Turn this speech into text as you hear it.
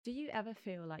Do you ever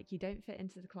feel like you don't fit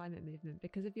into the climate movement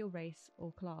because of your race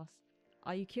or class?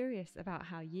 Are you curious about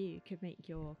how you could make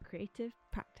your creative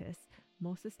practice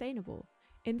more sustainable?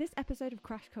 In this episode of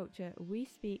Crash Culture, we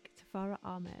speak to Farah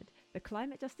Ahmed, the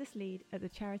climate justice lead at the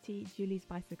charity Julie's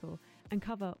Bicycle, and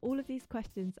cover all of these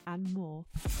questions and more.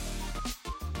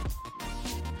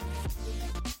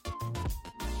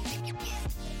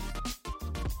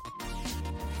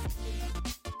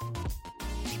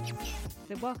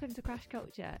 So welcome to Crash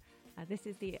Culture. This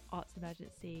is the Arts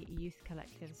Emergency Youth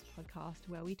Collectives podcast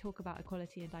where we talk about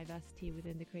equality and diversity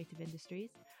within the creative industries.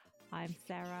 I'm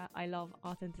Sarah, I love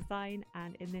art and design,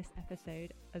 and in this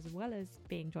episode, as well as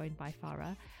being joined by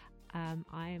Farah,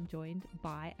 I am joined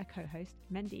by a co-host,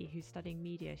 Mendy, who's studying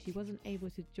media. She wasn't able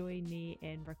to join me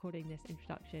in recording this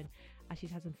introduction as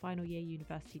she's had some final year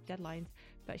university deadlines,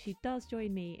 but she does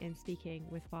join me in speaking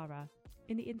with Farah.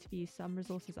 In the interview, some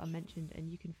resources are mentioned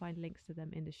and you can find links to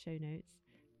them in the show notes.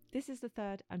 This is the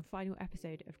third and final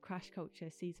episode of Crash Culture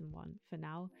Season 1 for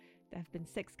now. There have been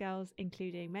 6 girls,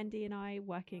 including Mendy and I,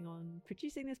 working on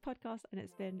producing this podcast, and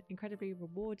it's been incredibly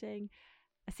rewarding.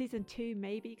 A Season 2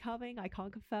 may be coming. I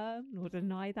can't confirm nor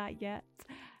deny that yet.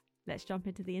 Let's jump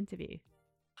into the interview.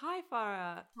 Hi,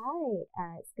 Farah.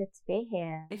 Hi, it's good to be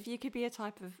here. If you could be a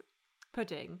type of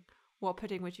pudding, what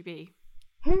pudding would you be?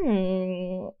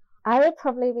 I would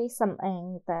probably be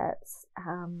something that's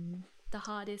the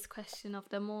hardest question of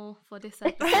them all for this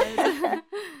episode.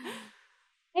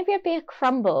 Maybe I'd be a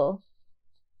crumble,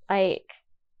 like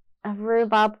a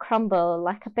rhubarb crumble,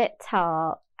 like a bit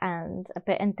tart and a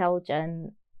bit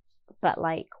indulgent, but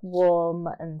like warm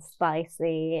and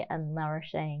spicy and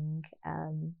nourishing.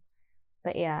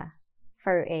 But yeah,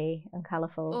 fruity and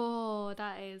colourful. Oh,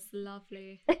 that is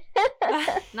lovely.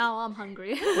 Now I'm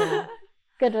hungry. Yeah.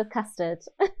 Good with custard.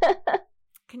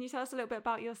 Can you tell us a little bit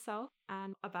about yourself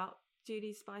and about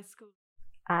Julie's Bicycle?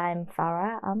 I'm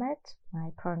Farah Ahmed. My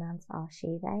pronouns are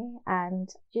she, they. And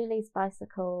Julie's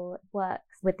Bicycle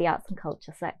works with the arts and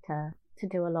culture sector to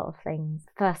do a lot of things.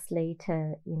 Firstly,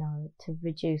 to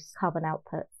reduce carbon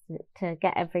output, to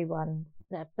get everyone,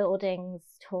 their buildings,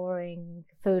 touring,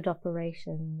 food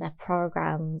operation, their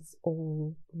programs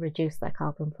all reduce their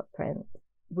carbon footprint.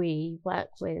 We work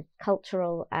with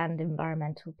cultural and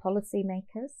environmental policy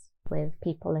makers, with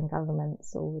people in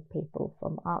governments or with people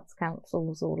from arts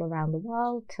councils all around the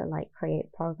world to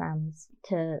create programs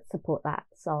to support that.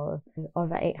 So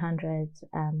over 800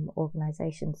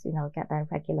 organisations, get their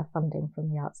regular funding from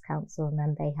the Arts Council, and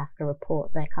then they have to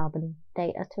report their carbon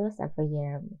data to us every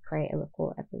year, and we create a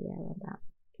report every year on that.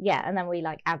 Yeah, and then we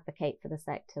advocate for the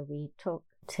sector. We talk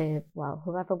to,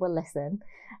 whoever will listen,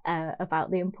 about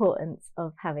the importance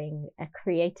of having a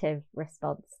creative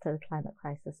response to the climate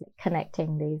crisis,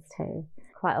 connecting these two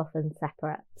quite often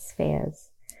separate spheres.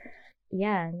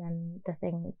 Yeah, and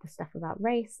then the stuff about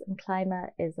race and climate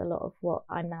is a lot of what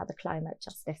I'm now the climate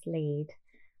justice lead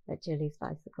at Julie's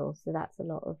Bicycle. So that's a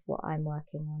lot of what I'm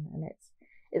working on, and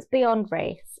it's beyond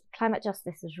race. Climate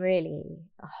justice is really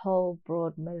a whole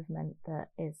broad movement that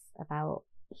is about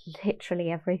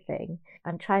literally everything.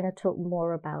 I'm trying to talk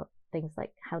more about things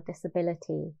like how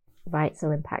disability rights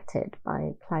are impacted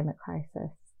by climate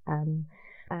crisis, and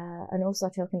also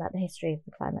talking about the history of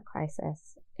the climate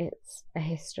crisis. It's a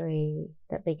history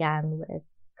that began with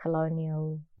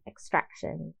colonial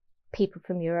extraction, people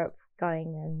from Europe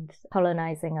going and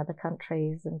colonizing other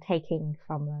countries and taking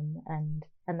from them, and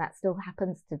that still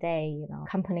happens today.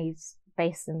 Companies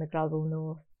based in the global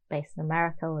north, based in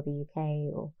America or the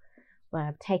UK, or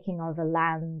we're taking over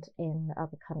land in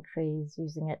other countries,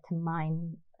 using it to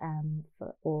mine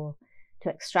or to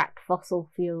extract fossil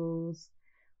fuels,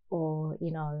 or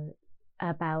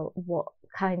about what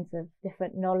kinds of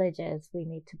different knowledges we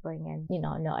need to bring in.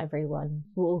 Not everyone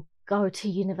will go to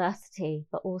university,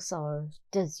 but also,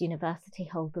 does university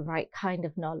hold the right kind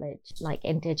of knowledge?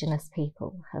 Indigenous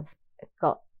people have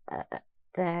got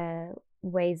their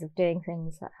ways of doing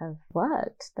things that have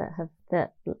worked,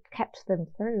 that kept them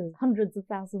through hundreds of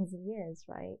thousands of years,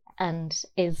 right? And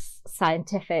is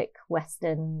scientific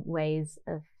Western ways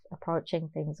of approaching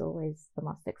things always the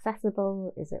most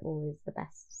accessible? Is it always the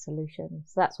best solution?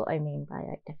 So that's what I mean by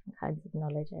different kinds of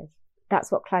knowledges.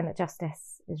 That's what climate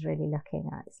justice is really looking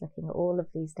at. It's looking at all of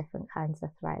these different kinds of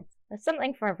threads. There's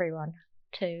something for everyone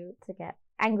to get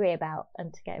angry about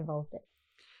and to get involved in.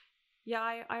 Yeah,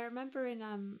 I remember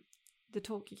in the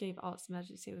talk you gave at Arts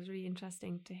Emergency, it was really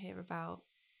interesting to hear about,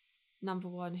 number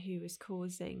one, who is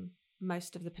causing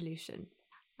most of the pollution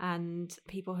and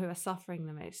people who are suffering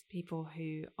the most, people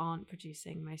who aren't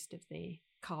producing most of the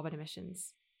carbon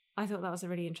emissions. I thought that was a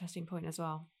really interesting point as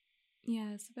well.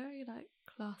 Yeah, it's a very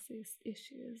classist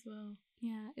issue as well.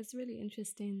 Yeah, it's really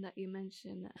interesting that you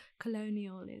mentioned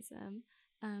colonialism,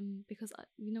 because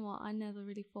you know what, I never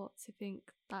really thought to think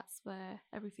that's where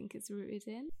everything is rooted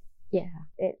in. Yeah,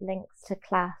 it links to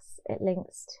class, it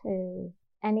links to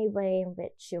any way in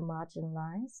which you're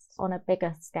marginalized. On a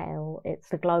bigger scale, it's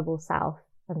the global south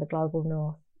and the global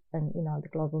north. And, you know, the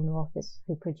global north is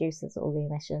who produces all the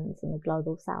emissions, and the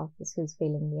global south is who's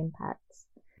feeling the impacts.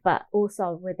 But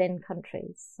also within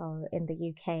countries. So in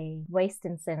the UK, waste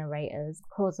incinerators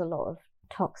cause a lot of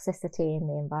toxicity in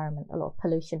the environment, a lot of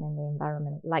pollution in the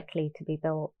environment, likely to be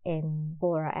built in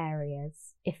poorer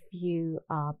areas. If you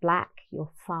are black,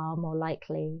 you're far more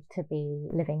likely to be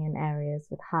living in areas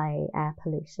with high air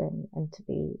pollution and to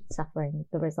be suffering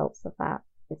the results of that.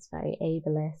 It's very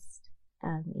ableist.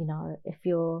 You know, if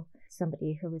you're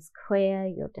somebody who is queer,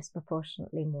 you're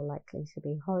disproportionately more likely to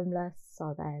be homeless.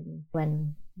 So then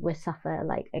when we suffer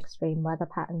like extreme weather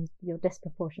patterns, you're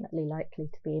disproportionately likely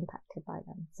to be impacted by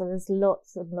them. So there's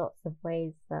lots and lots of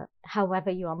ways that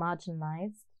however you are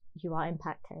marginalized, you are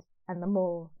impacted. And the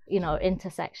more, you know,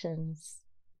 intersections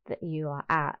that you are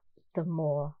at, the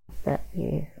more that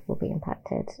you will be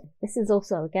impacted. This is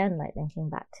also, again, like thinking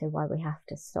back to why we have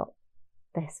to stop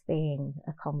this being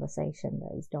a conversation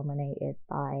that is dominated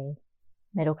by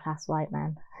middle-class white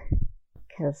men,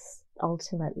 because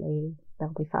ultimately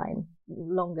they'll be fine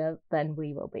longer than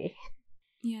we will be.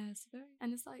 Yeah, it's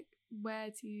and it's like, where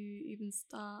do you even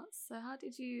start? So how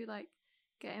did you like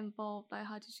get involved? Like,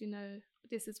 how did you know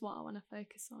this is what I want to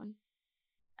focus on?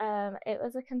 It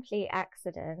was a complete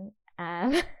accident.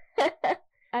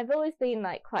 I've always been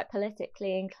like quite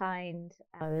politically inclined.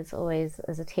 I was always,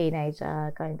 as a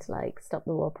teenager, going to like stop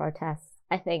the war protests.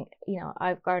 I think, you know,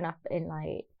 I've grown up in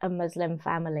like a Muslim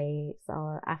family.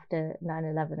 So after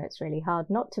 9/11, it's really hard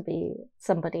not to be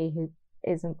somebody who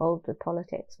is involved with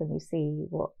politics when you see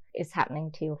what is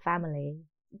happening to your family.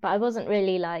 But I wasn't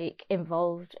really like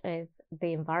involved with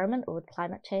the environment or with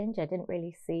climate change. I didn't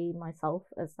really see myself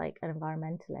as like an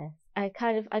environmentalist.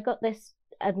 I got this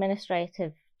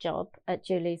administrative job at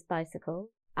Julie's Bicycle.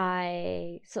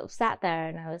 I sort of sat there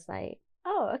and I was like,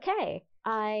 oh, okay,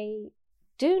 I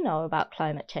do know about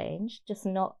climate change, just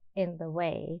not in the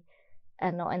way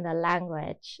and not in the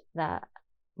language that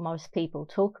most people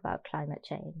talk about climate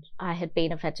change. I had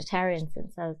been a vegetarian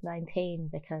since I was 19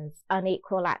 because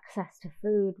unequal access to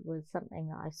food was something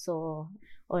that I saw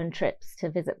on trips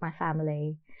to visit my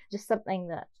family, just something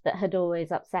that had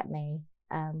always upset me.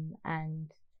 And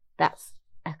that's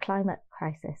a climate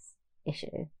crisis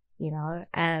issue, you know.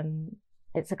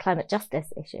 It's a climate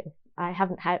justice issue. I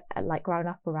haven't had like grown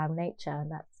up around nature,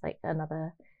 and that's like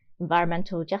another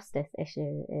environmental justice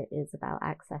issue. It is about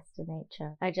access to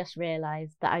nature. I just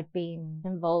realized that I'd been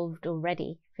involved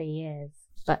already for years,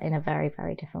 but in a very,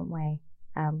 very different way.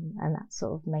 And that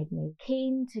sort of made me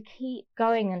keen to keep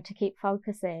going and to keep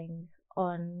focusing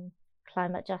on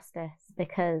climate justice,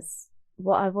 because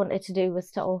what I wanted to do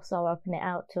was to also open it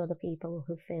out to other people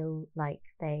who feel like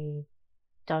they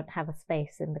don't have a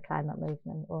space in the climate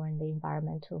movement or in the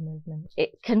environmental movement.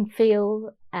 It can feel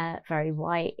very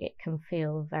white, it can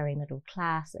feel very middle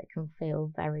class, it can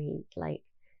feel very like,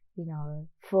 you know,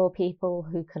 for people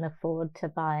who can afford to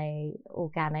buy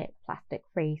organic,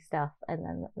 plastic-free stuff.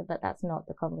 But that's not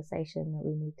the conversation that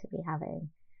we need to be having.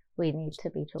 We need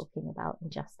to be talking about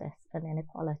injustice and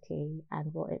inequality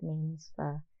and what it means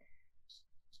for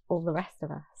all the rest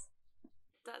of us.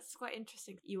 That's quite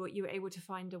interesting. You were able to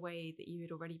find a way that you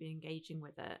had already been engaging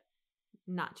with it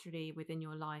naturally within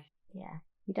your life. Yeah,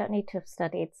 you don't need to have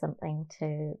studied something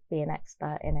to be an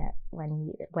expert in it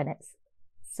when it's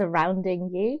surrounding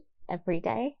you every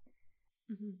day.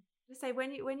 Mm-hmm. So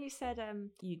when you said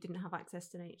you didn't have access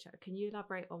to nature, can you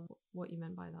elaborate on what you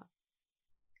meant by that?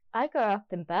 I grew up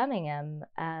in Birmingham.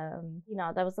 You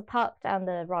know, there was a park down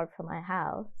the road from my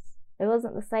house. It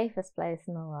wasn't the safest place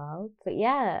in the world, but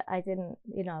yeah,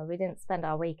 we didn't spend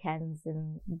our weekends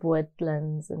in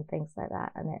woodlands and things like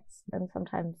that. And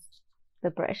sometimes the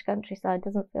British countryside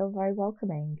doesn't feel very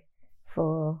welcoming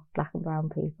for black and brown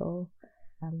people.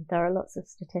 There are lots of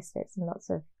statistics and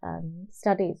lots of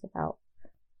studies about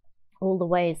all the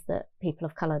ways that people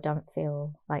of colour don't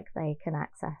feel like they can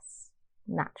access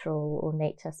natural or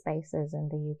nature spaces in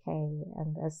the UK,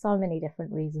 and there's so many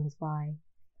different reasons why.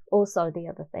 Also, the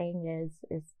other thing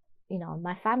is, you know,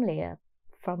 my family are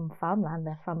from farmland,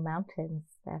 they're from mountains,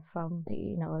 they're from,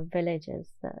 you know, villages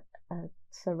that are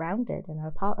surrounded and are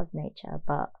a part of nature,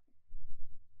 but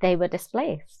they were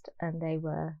displaced and they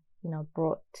were, you know,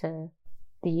 brought to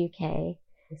the UK.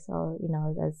 So, you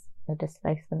know, there's a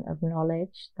displacement of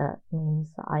knowledge that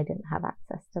means that I didn't have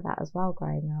access to that as well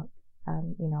growing up.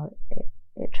 You know,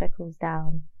 it trickles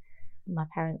down My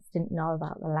parents didn't know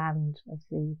about the land of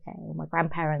the UK, or my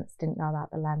grandparents didn't know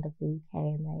about the land of the UK,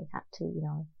 and they had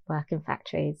to, work in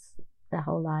factories their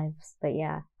whole lives. But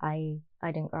yeah, I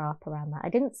didn't grow up around that. I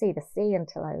didn't see the sea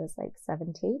until I was like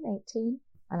 17, 18,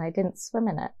 and I didn't swim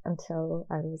in it until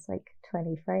I was like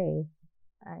 23.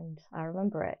 And I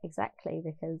remember it exactly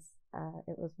because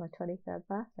it was my 23rd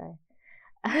birthday.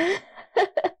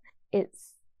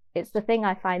 It's the thing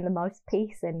I find the most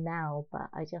peace in now, but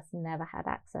I just never had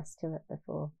access to it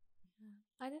before.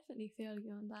 I definitely feel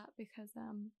you on that because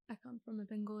I come from a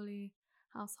Bengali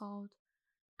household,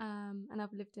 and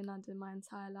I've lived in London my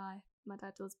entire life. My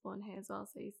dad was born here as well,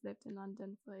 so he's lived in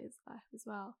London for his life as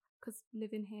well. Because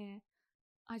living here,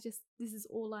 this is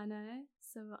all I know.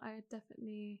 So I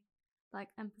definitely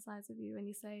empathize with you when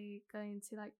you say going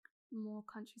to more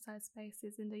countryside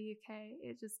spaces in the UK.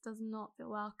 It just does not feel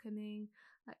welcoming.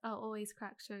 I'll always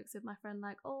crack jokes with my friend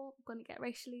oh, I'm gonna get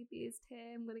racially abused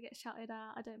here, I'm gonna get shouted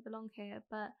at, I don't belong here.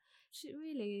 But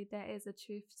really, there is a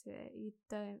truth to it. You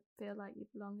don't feel like you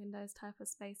belong in those type of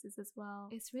spaces as well.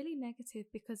 It's really negative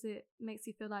because it makes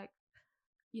you feel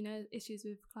issues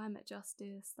with climate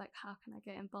justice, how can I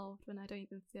get involved when I don't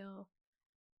even feel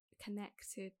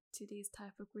connected to these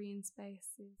type of green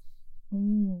spaces.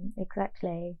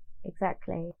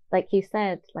 Exactly. Like you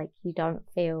said, you don't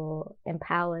feel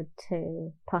empowered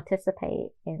to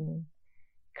participate in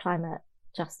climate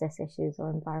justice issues or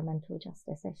environmental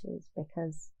justice issues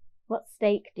because what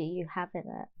stake do you have in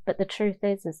it? But the truth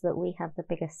is that we have the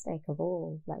biggest stake of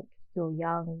all. You're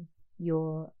young,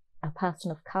 you're a person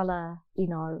of color,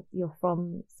 you're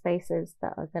from spaces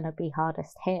that are going to be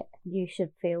hardest hit. You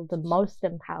should feel the most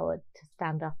empowered to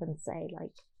stand up and say,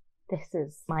 this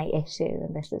is my issue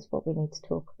and this is what we need to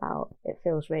talk about. It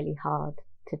feels really hard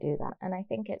to do that. And I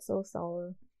think it's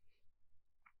also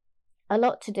a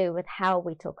lot to do with how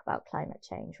we talk about climate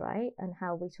change, right? And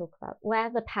how we talk about where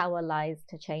the power lies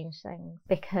to change things.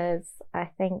 Because I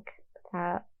think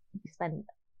that we spend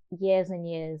years and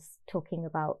years talking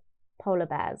about polar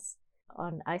bears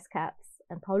on ice caps,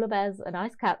 and polar bears and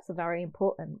ice caps are very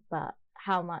important, but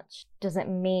how much does it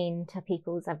mean to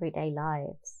people's everyday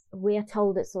lives? We are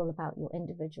told it's all about your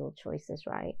individual choices,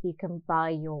 right? You can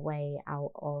buy your way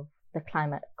out of the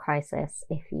climate crisis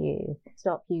if you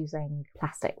stop using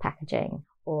plastic packaging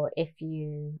or if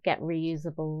you get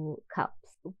reusable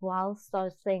cups. Whilst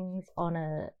those things on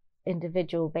an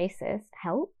individual basis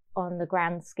help, on the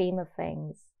grand scheme of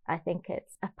things, I think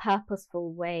it's a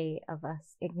purposeful way of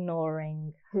us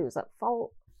ignoring who's at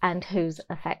fault and who's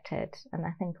affected. And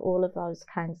I think all of those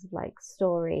kinds of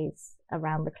stories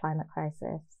around the climate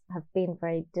crisis have been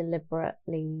very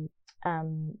deliberately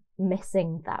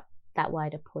missing that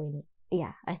wider point.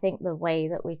 Yeah, I think the way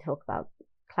that we talk about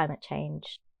climate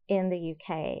change in the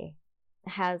UK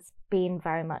has been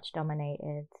very much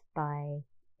dominated by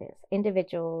its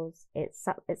individuals. It's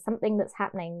something that's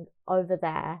happening over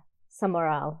there somewhere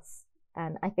else.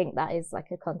 And I think that is a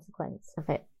consequence of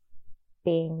it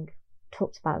being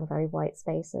talked about in very white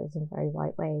spaces in very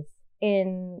white ways.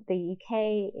 In the UK,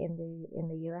 in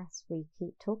the US, we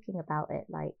keep talking about it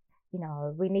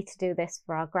we need to do this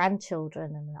for our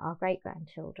grandchildren and our great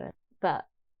grandchildren. But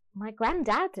my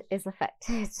granddad is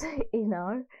affected,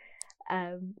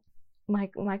 my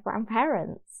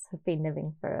grandparents have been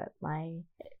living through it.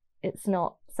 It's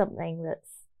not something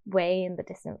that's way in the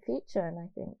distant future. And I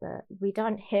think that we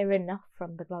don't hear enough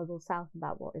from the global south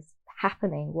about what is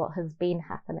happening, what has been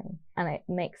happening. And it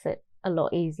makes it a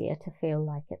lot easier to feel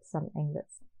like it's something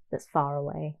that's far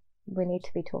away. We need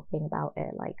to be talking about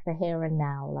it the here and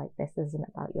now. This isn't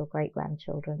about your great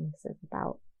grandchildren. This is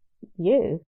about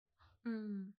you.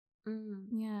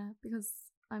 Yeah, because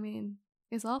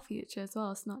it's our future as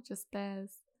well. It's not just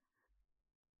theirs.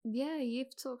 Yeah,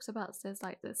 you've talked about there's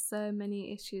so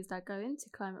many issues that go into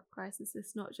climate crisis.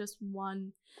 It's not just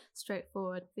one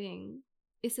straightforward thing.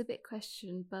 It's a big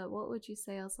question, but what would you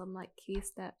say are some key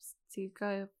steps to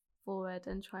go forward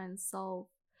and try and solve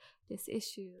this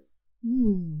issue?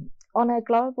 On a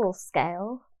global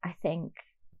scale, I think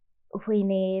we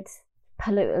need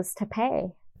polluters to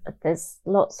pay. There's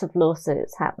lots of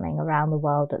lawsuits happening around the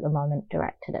world at the moment,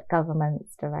 directed at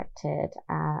governments, directed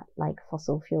at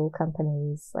fossil fuel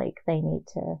companies. They need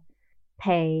to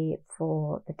pay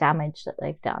for the damage that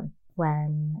they've done.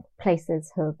 When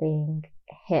places who are being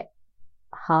hit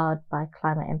hard by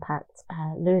climate impacts,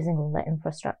 losing all their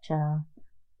infrastructure,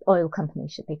 oil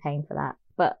companies should be paying for that.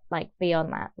 But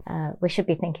beyond that, we should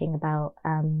be thinking about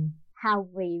how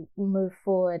we move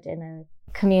forward in a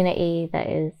community that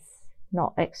is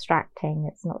not extracting,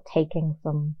 it's not taking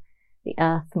from the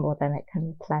earth more than it can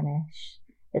replenish.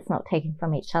 It's not taking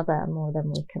from each other more than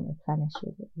we can replenish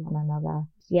with one another.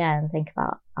 and think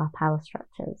about our power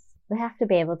structures. We have to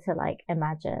be able to like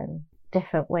imagine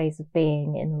different ways of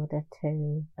being in order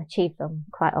to achieve them.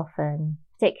 Quite often,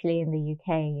 particularly in the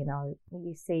UK, you know,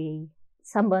 you see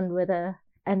someone with a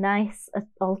nice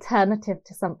alternative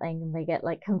to something and they get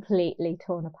like completely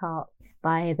torn apart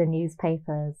by the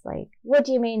newspapers. Like, what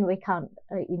do you mean we can't,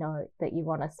 you know, that you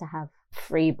want us to have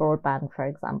free broadband, for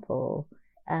example?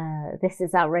 This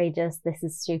is outrageous, this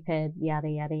is stupid, yada,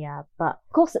 yada, yada. But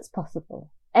of course it's possible.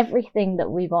 Everything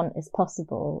that we want is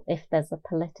possible if there's a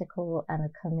political and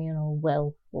a communal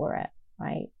will for it,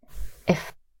 right?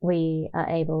 If we are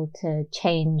able to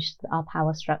change our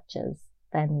power structures,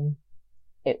 then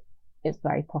it's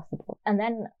very possible. And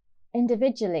then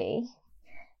individually,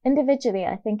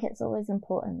 I think it's always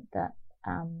important that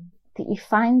you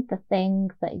find the thing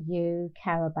that you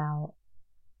care about.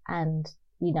 And,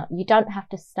 you know, you don't have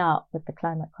to start with the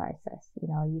climate crisis. You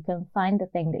know, you can find the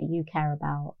thing that you care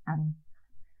about and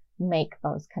make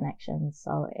those connections.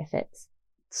 So if it's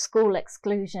school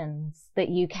exclusions that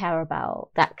you care about,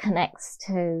 that connects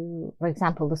to, for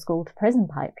example, the school to prison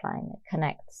pipeline. It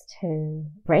connects to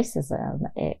racism.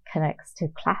 It connects to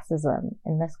classism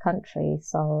in this country.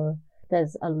 So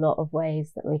there's a lot of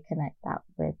ways that we connect that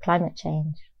with climate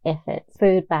change. If it's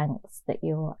food banks that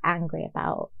you're angry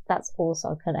about, that's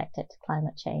also connected to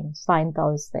climate change. Find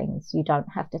those things. You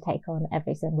don't have to take on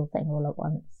every single thing all at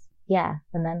once. Yeah,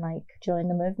 and then like join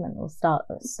the movement or start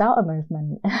a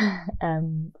movement,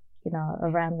 you know,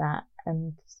 around that,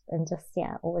 and just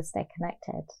always stay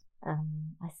connected.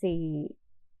 I see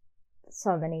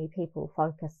so many people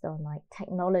focused on like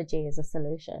technology as a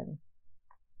solution,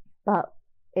 but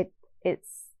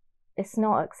it's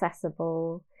not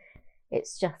accessible.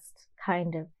 It's just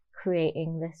kind of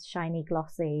creating this shiny,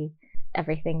 glossy,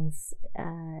 everything's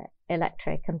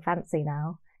electric and fancy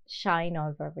now, shine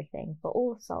over everything, but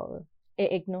also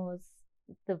it ignores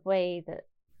the way that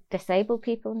disabled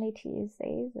people need to use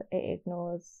these. It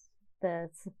ignores the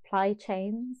supply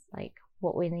chains. Like,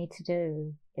 what we need to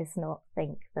do is not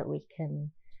think that we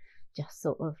can just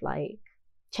sort of like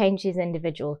change these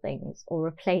individual things or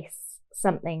replace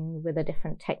something with a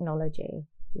different technology.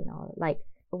 You know, like,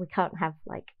 we can't have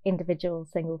like individual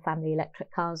single family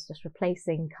electric cars just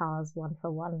replacing cars one for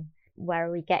one. Where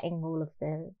are we getting all of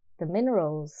the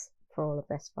minerals for all of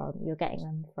this from? You're getting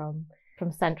them from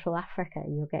Central Africa,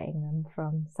 you're getting them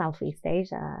from Southeast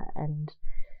Asia,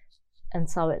 and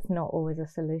so it's not always a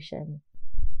solution.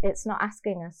 It's not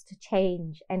asking us to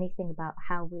change anything about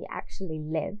how we actually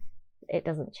live. It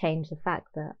doesn't change the fact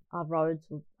that our roads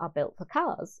are built for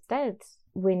cars. Instead,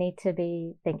 we need to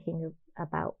be thinking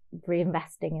about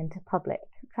reinvesting into public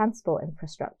transport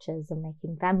infrastructures and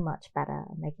making them much better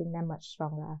and making them much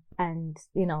stronger. And,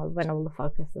 you know, when all the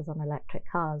focus is on electric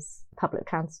cars, public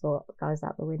transport goes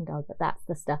out the window, but that's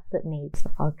the stuff that needs the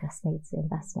focus, needs the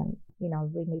investment. You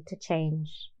know, we need to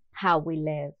change how we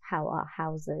live, how our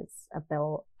houses are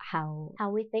built, how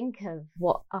we think of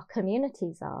what our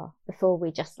communities are before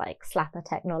we just like slap a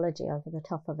technology over the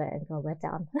top of it and go, we're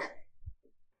done.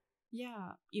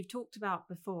 Yeah, you've talked about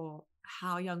before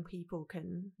how young people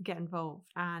can get involved,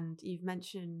 and you've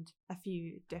mentioned a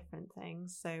few different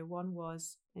things. So one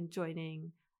was in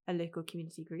joining a local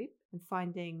community group and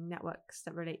finding networks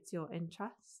that relate to your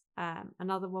interests.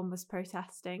 Another one was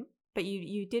protesting. But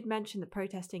you did mention that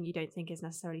protesting you don't think is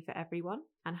necessarily for everyone,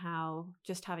 and how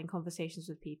just having conversations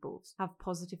with people, have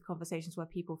positive conversations where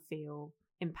people feel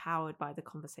empowered by the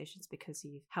conversations because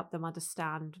you've helped them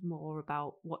understand more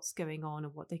about what's going on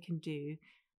and what they can do,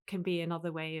 can be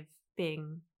another way of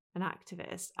being an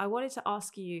activist. I wanted to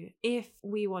ask you, if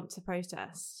we want to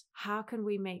protest, how can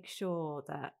we make sure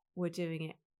that we're doing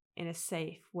it in a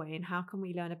safe way, and how can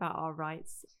we learn about our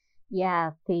rights?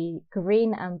 Yeah, the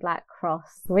Green and Black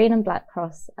Cross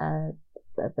are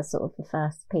the sort of the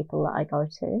first people that I go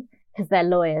to, because they're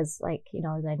lawyers, like, you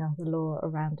know, they know the law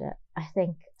around it. I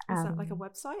think. Is that like a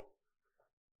website?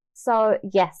 So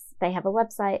yes, they have a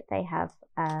website. They have,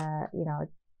 you know,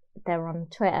 they're on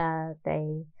Twitter.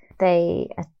 They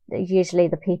are usually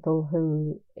the people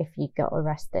who, if you got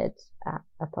arrested at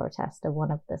a protest, are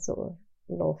one of the sort of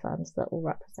law firms that will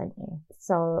represent you.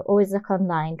 So always look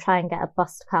online, try and get a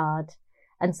bust card,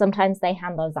 and sometimes they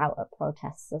hand those out at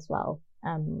protests as well.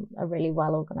 A really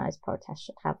well organized protest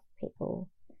should have people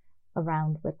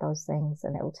around with those things,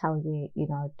 and it will tell you, you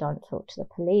know, don't talk to the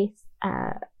police.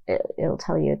 It'll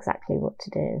tell you exactly what to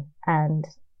do. And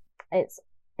it's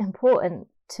important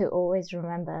to always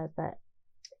remember that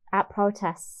at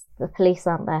protests, the police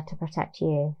aren't there to protect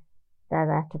you. They're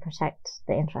there to protect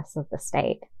the interests of the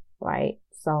state, right?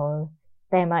 So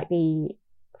they might be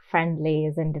friendly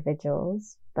as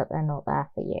individuals, but they're not there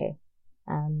for you.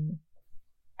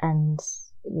 and,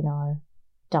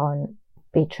 don't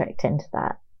be tricked into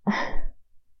that.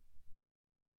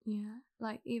 Yeah,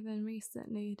 like even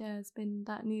recently there's been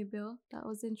that new bill that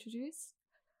was introduced.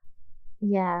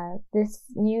 Yeah, this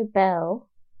new bill,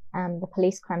 the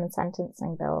Police Crime and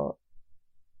Sentencing Bill,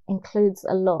 includes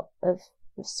a lot of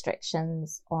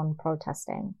restrictions on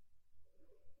protesting.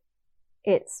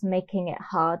 It's making it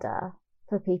harder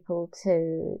for people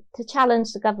to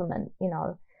challenge the government.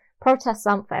 Protests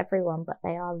aren't for everyone, but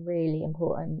they are really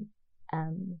important,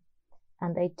 and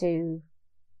they do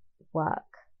work.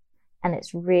 And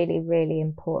it's really, really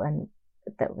important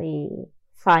that we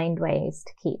find ways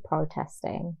to keep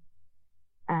protesting,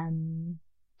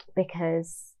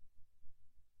 because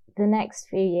the next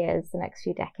few years, the next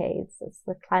few decades, as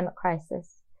the climate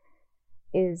crisis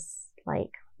is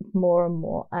like more and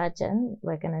more urgent,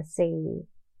 we're going to see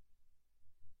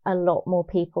a lot more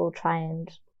people try and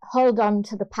hold on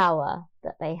to the power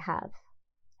that they have,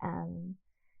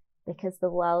 because the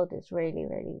world is really,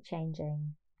 really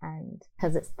changing, and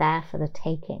because it's there for the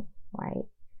taking, right?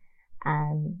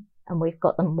 And we've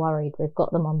got them worried, we've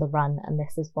got them on the run, and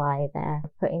this is why they're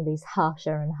putting these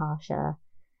harsher and harsher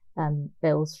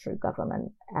bills through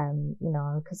government,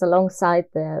 because alongside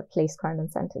the Police Crime and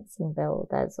Sentencing Bill,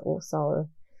 there's also,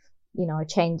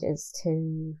 changes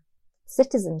to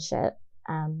citizenship,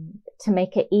 to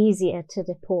make it easier to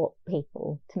deport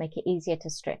people, to make it easier to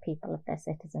strip people of their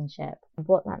citizenship.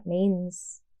 What that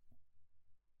means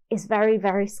is very,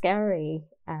 very scary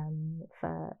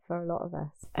for a lot of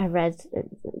us. I read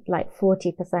like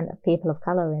 40% of people of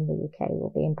colour in the UK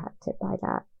will be impacted by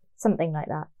that. Something like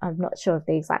that. I'm not sure of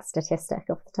the exact statistic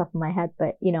off the top of my head,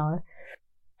 but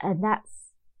and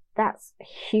that's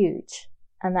huge,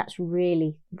 and that's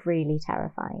really, really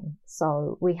terrifying.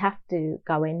 So we have to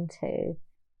go into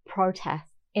protest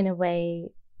in a way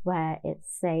where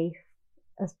it's safe,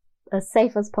 as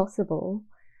safe as possible.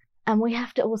 And we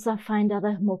have to also find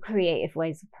other more creative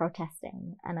ways of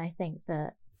protesting. And I think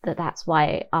that's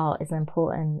why art is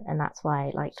important, and that's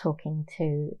why like talking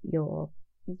to your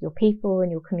people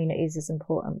and your communities is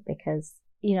important, because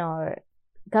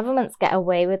governments get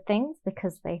away with things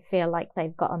because they feel like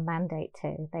they've got a mandate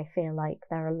to, they feel like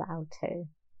they're allowed to,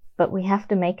 but we have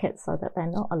to make it so that they're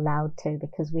not allowed to,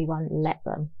 because we won't let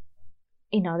them.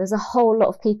 There's a whole lot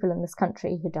of people in this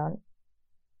country who don't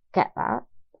get that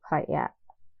quite yet,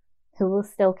 who will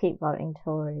still keep voting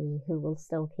Tory, who will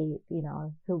still keep,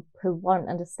 who won't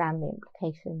understand the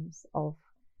implications of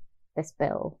this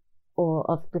bill or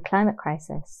of the climate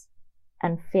crisis,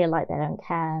 and feel like they don't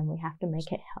care. And we have to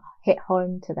make it hit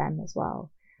home to them as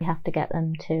well. We have to get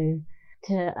them to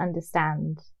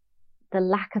understand the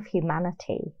lack of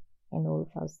humanity in all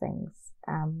of those things,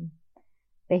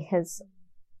 because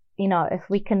if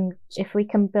we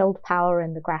can build power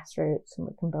in the grassroots, and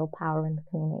we can build power in the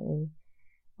community,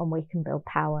 and we can build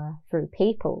power through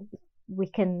people, we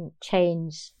can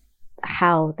change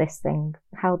how this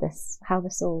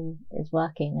all is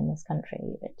working in this country,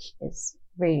 which is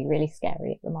really, really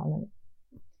scary at the moment.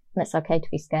 And it's okay to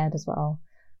be scared as well.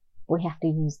 We have to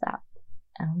use that.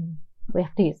 We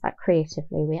have to use that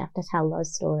creatively. We have to tell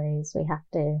those stories. We have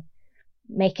to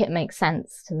make it make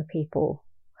sense to the people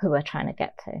who we're trying to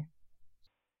get to.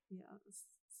 Yeah,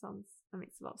 that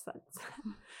makes a lot of sense.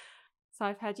 So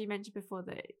I've heard you mention before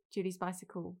that Julie's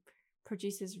Bicycle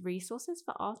produces resources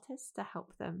for artists to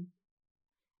help them.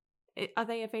 Are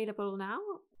they available now?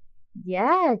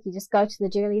 Yeah, you just go to the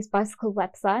Julie's Bicycle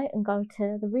website and go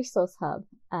to the resource hub.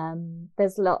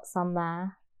 There's lots on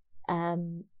there.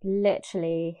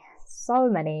 Literally so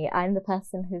many. I'm the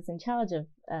person who's in charge of,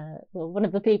 one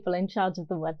of the people in charge of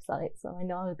the website, so I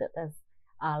know that there's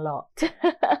a lot.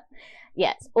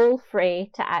 Yeah, it's all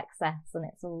free to access, and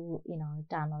it's all,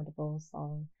 downloadable.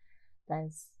 So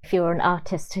if you're an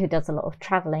artist who does a lot of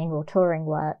traveling or touring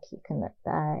work, you can look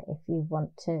there. If you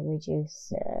want to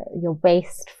reduce your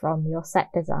waste from your set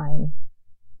design,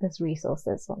 there's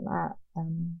resources on that.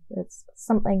 There's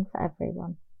something for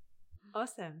everyone.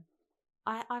 Awesome.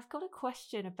 I've got a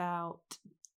question about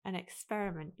an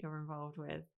experiment you're involved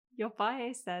with. Your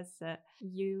bio says that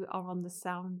you are on the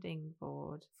sounding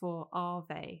board for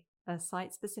ARVE, a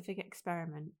site-specific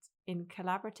experiment in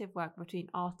collaborative work between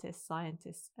artists,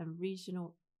 scientists, and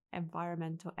regional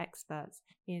environmental experts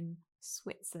in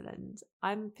Switzerland.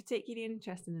 I'm particularly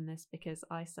interested in this because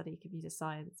I study computer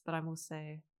science, but I'm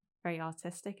also very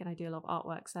artistic and I do a lot of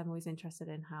artwork, so I'm always interested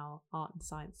in how art and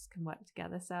science can work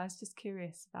together. So I was just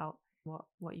curious about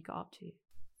what you got up to.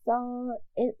 So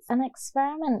it's an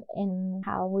experiment in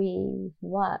how we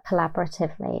work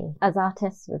collaboratively as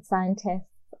artists with scientists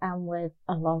and with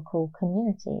a local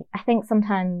community. I think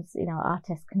sometimes,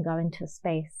 artists can go into a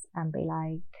space and be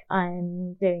like,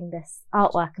 I'm doing this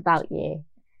artwork about you,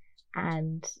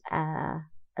 and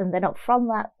they're not from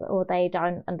that, or they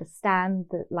don't understand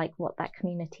like what that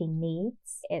community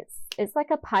needs. It's like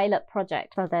a pilot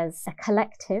project. So there's a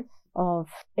collective of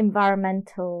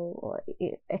environmental or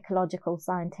ecological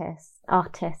scientists,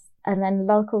 artists, and then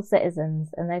local citizens,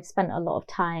 and they've spent a lot of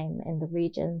time in the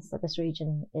region. So this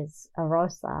region is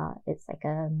Arosa. It's like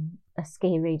a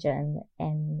ski region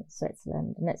in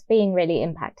Switzerland, and it's being really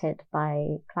impacted by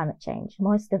climate change.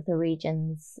 Most of the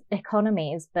region's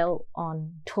economy is built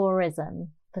on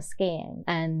tourism for skiing,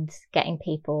 and getting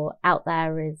people out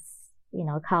there is,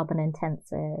 carbon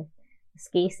intensive.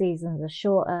 Ski seasons are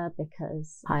shorter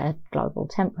because higher global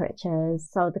temperatures.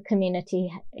 So the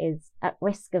community is at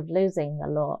risk of losing a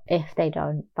lot if they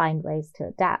don't find ways to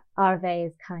adapt. Arve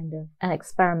is kind of an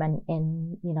experiment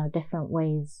in, different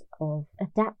ways of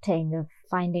adapting, of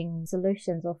finding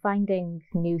solutions or finding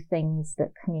new things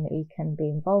that community can be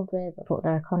involved with, support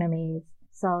their economies.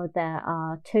 So there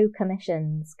are 2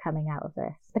 commissions coming out of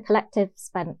this. The collective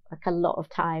spent like a lot of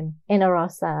time in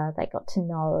Arosa. They got to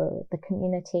know the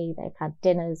community. They've had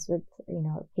dinners with,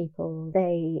 people.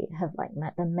 They have like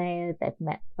met the mayor. They've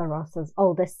met Arosa's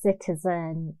oldest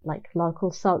citizen, like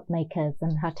local salt makers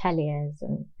and hoteliers.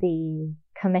 And the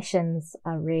commissions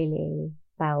are really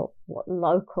about what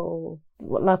local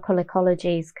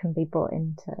ecologies can be brought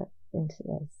into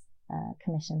these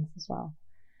commissions as well.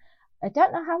 I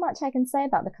don't know how much I can say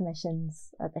about the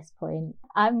commissions at this point.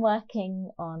 I'm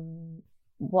working on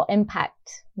what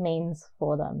impact means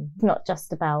for them. It's not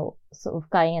just about sort of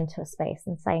going into a space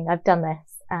and saying, I've done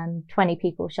this and 20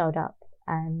 people showed up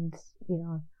and,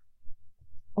 and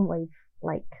we've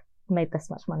like made this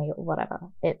much money or whatever.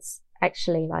 It's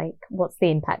actually like, what's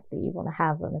the impact that you want to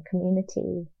have on a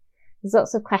community? There's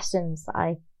lots of questions that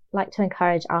I like to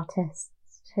encourage artists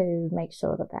to make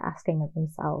sure that they're asking of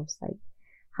themselves, like,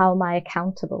 how am I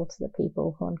accountable to the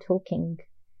people who I'm talking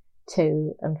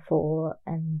to and for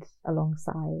and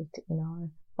alongside?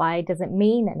 Why does it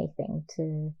mean anything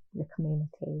to the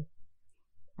community?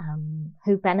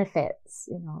 Who benefits?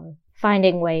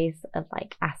 Finding ways of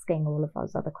like asking all of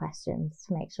those other questions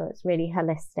to make sure it's really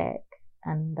holistic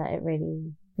and that it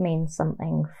really means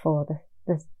something for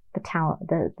the town,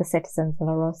 the citizens of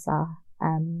Arosa.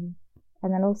 And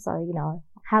then also,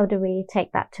 how do we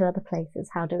take that to other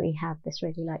places? How do we have this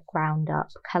really like ground up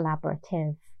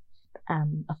collaborative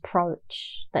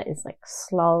approach that is like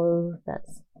slow,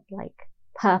 that's like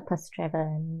purpose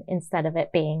driven, instead of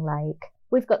it being like,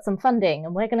 we've got some funding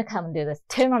and we're going to come and do this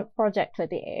 2-month project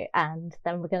with you and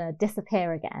then we're going to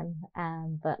disappear again.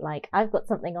 But like, I've got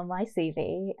something on my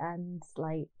CV and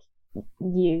like,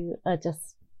 you are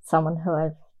just someone who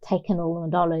I've taken all the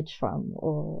knowledge from,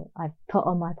 or I've put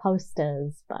on my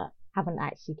posters, but haven't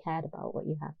actually cared about what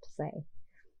you have to say.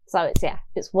 So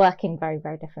it's working very,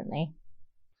 very differently.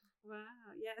 Wow.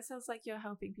 Yeah, it sounds like you're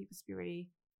helping people to be really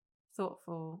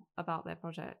thoughtful about their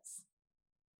projects.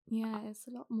 Yeah, it's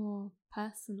a lot more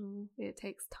personal. It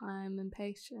takes time and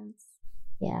patience.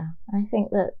 Yeah, I think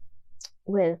that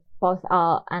with both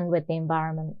art and with the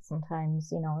environment,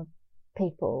 sometimes,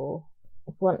 people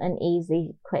want an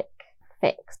easy, quick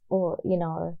fix, or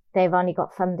they've only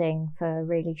got funding for a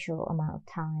really short amount of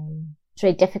time. It's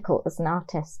really difficult as an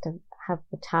artist to have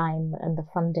the time and the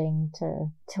funding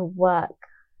to work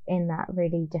in that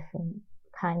really different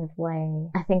kind of way.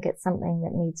 I think it's something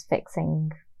that needs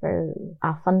fixing through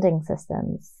our funding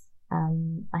systems.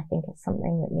 I think it's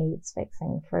something that needs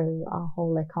fixing through our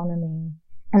whole economy,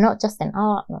 and not just in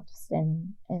art, not just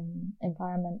in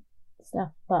environment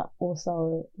stuff, but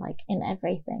also like in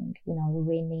everything.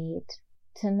 We need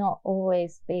to not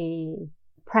always be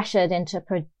pressured into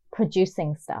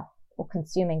producing stuff or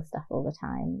consuming stuff all the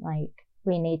time. Like,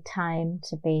 we need time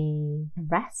to be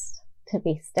rest, to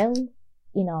be still.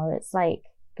 It's like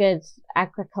good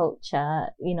agriculture,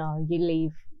 you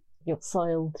leave your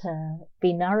soil to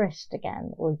be nourished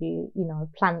again, or you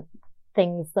plant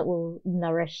things that will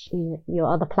nourish your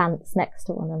other plants next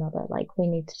to one another. Like, we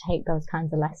need to take those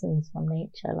kinds of lessons from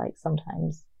nature. Like,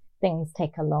 sometimes things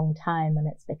take a long time and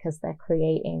it's because they're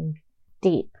creating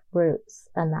deep roots,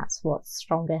 and that's what's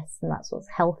strongest and that's what's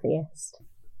healthiest.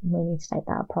 And we need to take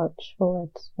that approach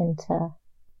forward into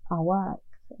our work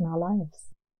and our lives.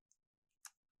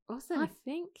 Awesome. I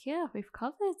think, we've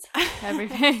covered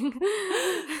everything.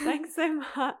 Thanks so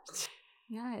much.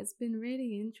 Yeah, it's been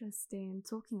really interesting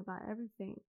talking about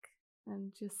everything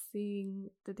and just seeing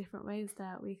the different ways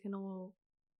that we can all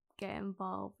get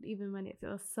involved, even when it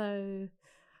feels so,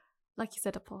 like you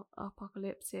said,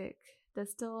 apocalyptic.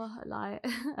 There's still light.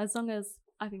 As long as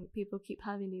I think people keep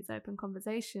having these open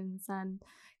conversations and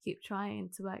keep trying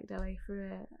to work their way through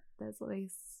it, there's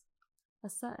always a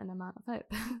certain amount of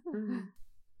hope.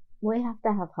 We have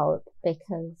to have hope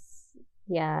because,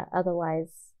 otherwise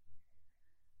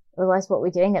what are we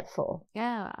doing it for?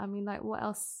 Yeah, I mean, like, what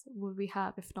else would we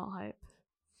have if not hope?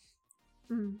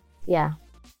 Yeah.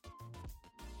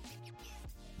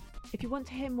 If you want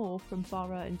to hear more from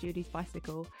Farah and Julie's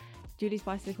Bicycle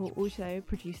also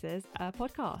produces a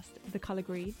podcast, The Colour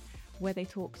Green, where they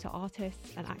talk to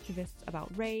artists and activists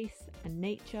about race and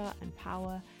nature and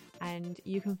power, and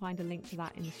you can find a link to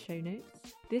that in the show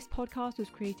notes. This podcast was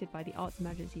created by the Arts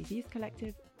Emergencies Youth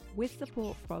Collective with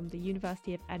support from the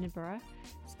University of Edinburgh.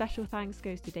 Special thanks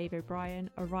goes to Dave O'Brien,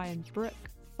 Orion Brooke,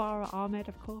 Farah Ahmed,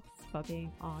 of course, for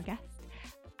being our guest,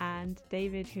 and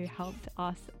David, who helped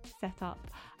us set up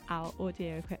our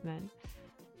audio equipment.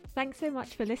 Thanks so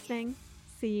much for listening.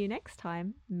 See you next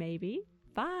time, maybe.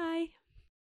 Bye.